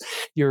business.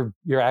 You're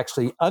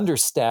actually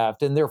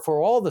understaffed, and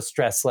therefore all the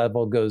stress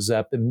level goes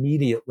up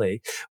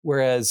immediately.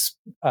 Whereas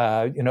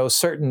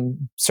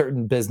certain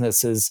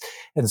businesses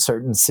and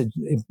certain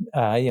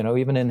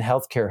even in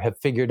healthcare have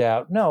figured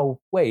out,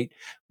 no, wait,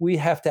 we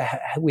have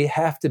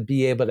to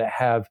be able to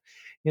have.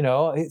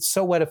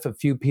 So what if a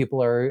few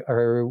people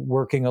are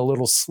working a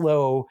little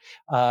slow?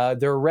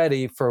 They're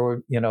ready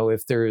for,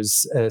 if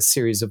there's a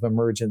series of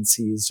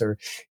emergencies, or,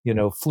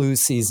 flu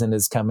season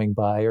is coming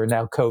by, or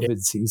now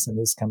COVID season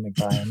is coming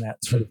by, and that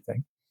sort of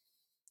thing.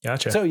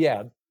 Gotcha. So,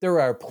 yeah, there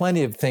are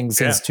plenty of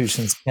things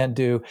institutions can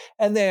do,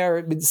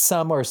 and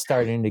some are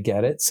starting to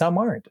get it, some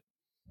aren't.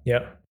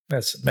 Yep.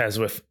 That's as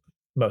with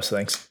most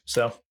things.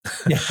 So,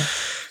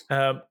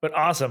 but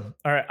awesome.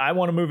 All right. I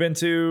want to move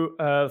into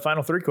the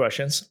final three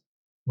questions,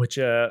 which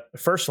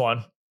first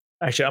one,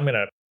 actually, I'm going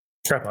to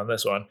prep on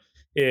this one.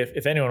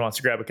 If anyone wants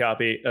to grab a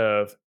copy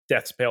of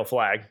Death's Pale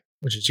Flag,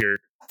 which is your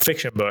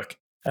fiction book,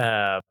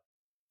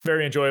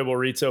 very enjoyable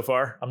read so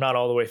far. I'm not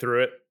all the way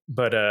through it,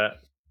 but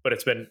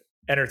it's been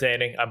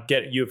entertaining.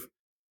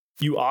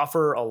 You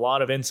offer a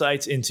lot of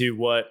insights into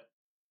what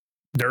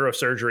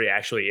neurosurgery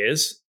actually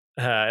is,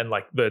 and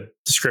like the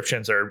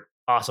descriptions are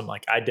awesome.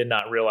 Like, I did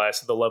not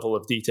realize the level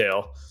of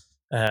detail.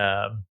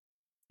 And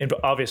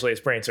obviously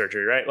it's brain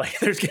surgery, right? Like,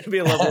 there's going to be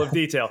a level of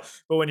detail,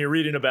 but when you're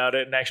reading about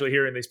it and actually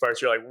hearing these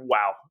parts, you're like,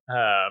 wow.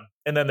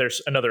 And then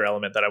there's another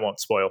element that I won't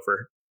spoil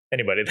for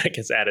anybody that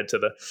gets added to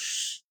the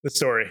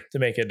story to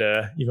make it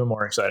even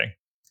more exciting.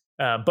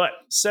 But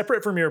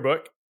separate from your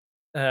book,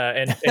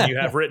 and you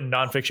have written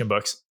nonfiction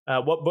books,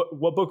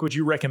 what book would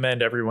you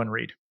recommend everyone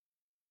read?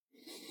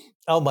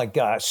 Oh my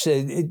gosh.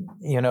 I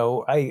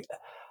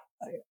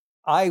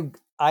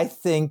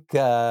think,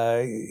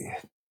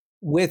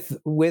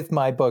 with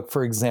my book,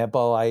 for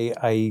example,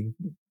 I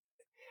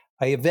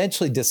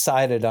eventually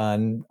decided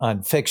on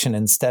fiction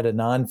instead of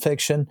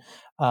nonfiction,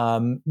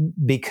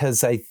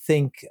 because I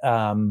think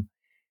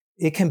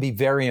it can be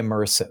very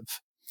immersive.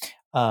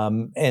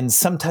 And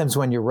sometimes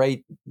when you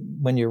write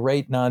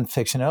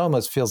nonfiction, it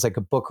almost feels like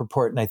a book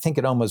report, and I think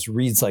it almost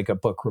reads like a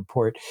book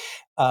report.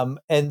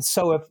 And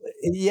so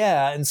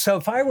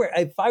if I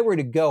were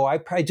to go,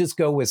 I'd probably just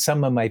go with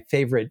some of my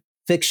favorite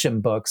fiction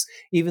books,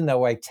 even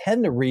though I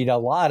tend to read a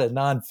lot of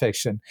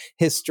nonfiction,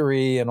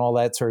 history and all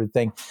that sort of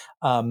thing.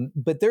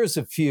 But there's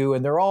a few,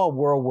 and they're all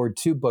World War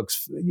II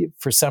books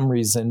for some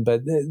reason.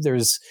 But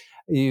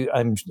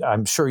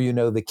I'm sure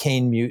The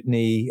Caine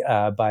Mutiny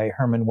by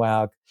Herman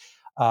Wouk.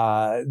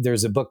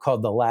 There's a book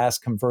called The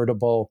Last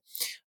Convertible,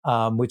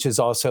 which is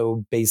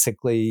also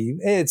basically,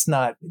 it's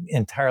not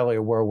entirely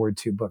a World War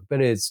II book,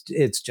 but it's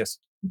just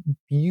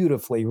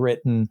beautifully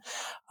written.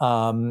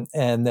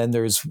 And then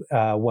there's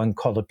one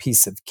called A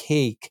Piece of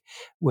Cake,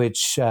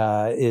 which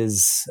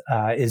is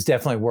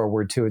definitely World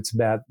War II. It's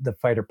about the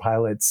fighter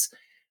pilots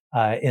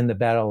in the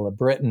Battle of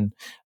Britain.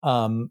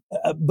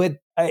 But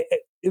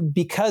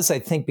because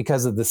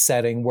of the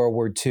setting, World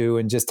War II,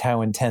 and just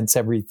how intense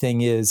everything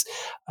is,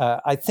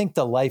 I think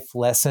the life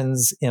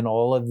lessons in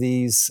all of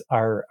these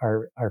are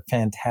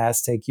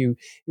fantastic. You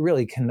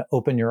really can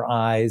open your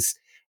eyes.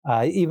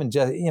 Even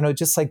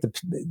just like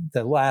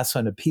the last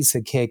one, A Piece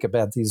of Cake,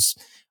 about these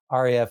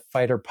RAF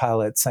fighter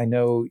pilots. I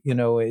know,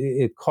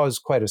 it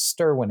caused quite a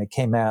stir when it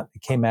came out.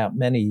 It came out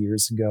many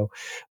years ago,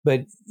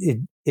 but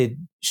it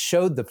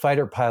showed the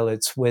fighter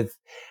pilots with,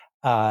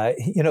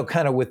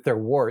 kind of with their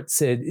warts.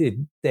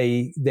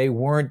 They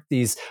weren't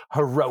these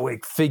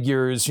heroic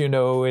figures,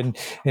 and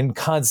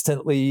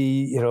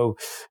constantly,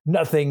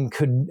 nothing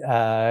could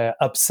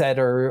upset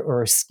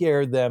or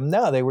scare them.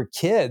 No, they were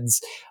kids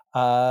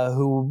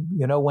who,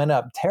 went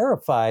up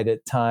terrified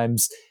at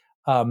times,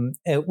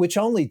 which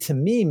only to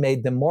me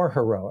made them more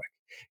heroic.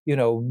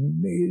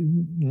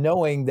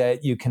 Knowing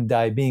that you can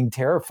die, being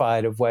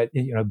terrified of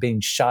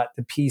being shot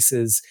to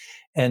pieces,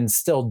 and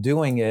still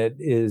doing it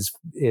is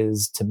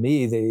to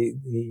me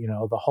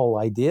the whole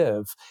idea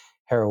of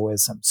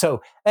heroism.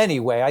 So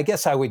anyway, I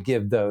guess I would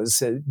give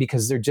those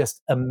because they're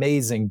just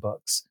amazing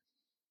books.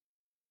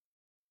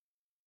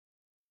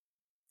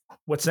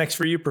 What's next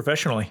for you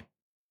professionally?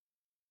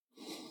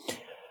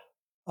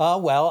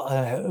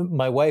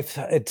 My wife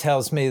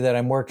tells me that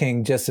I'm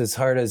working just as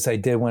hard as I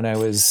did when I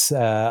was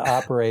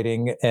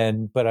operating,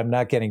 but I'm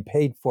not getting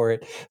paid for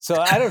it. So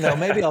I don't know.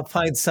 Maybe I'll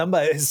find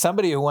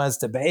somebody who wants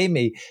to pay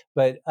me.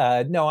 But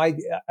no,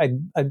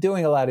 I'm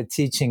doing a lot of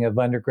teaching of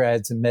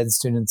undergrads and med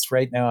students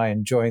right now. I'm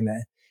enjoying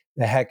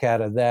the heck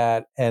out of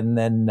that, and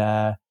then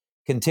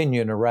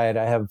continuing to write.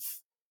 I have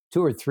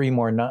two or three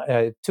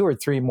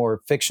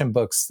more fiction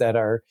books that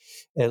are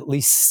at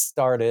least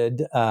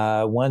started.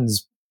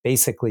 One's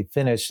basically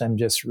finished. I'm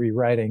just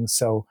rewriting.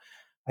 So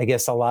I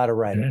guess a lot of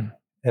writing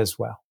as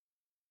well.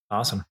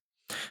 Awesome.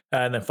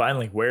 And then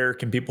finally, where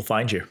can people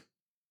find you?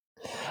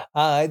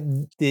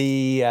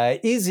 The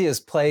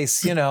easiest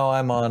place,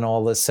 I'm on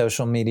all the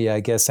social media,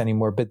 I guess,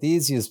 anymore, but the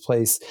easiest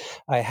place,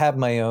 I have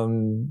my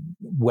own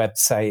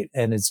website,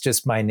 and it's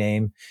just my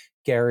name,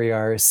 Gary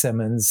R.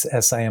 Simonds,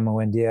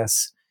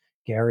 Simonds,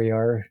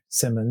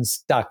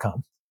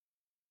 GaryRSimonds.com.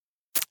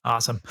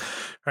 Awesome. All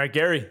right,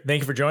 Gary,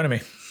 thank you for joining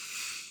me.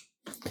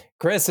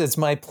 Chris, it's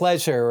my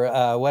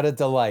pleasure. What a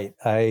delight.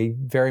 I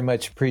very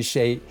much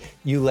appreciate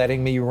you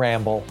letting me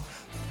ramble.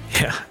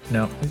 Yeah,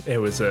 no, it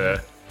was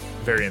a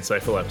very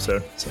insightful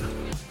episode. So,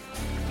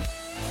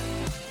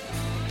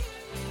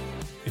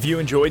 if you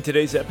enjoyed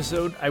today's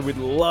episode, I would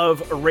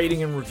love a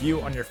rating and review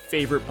on your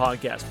favorite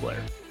podcast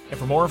player. And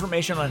for more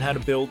information on how to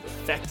build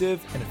effective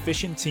and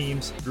efficient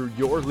teams through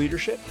your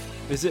leadership,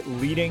 visit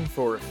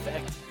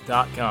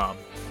leadingforeffect.com.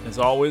 As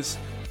always,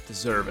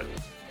 deserve it.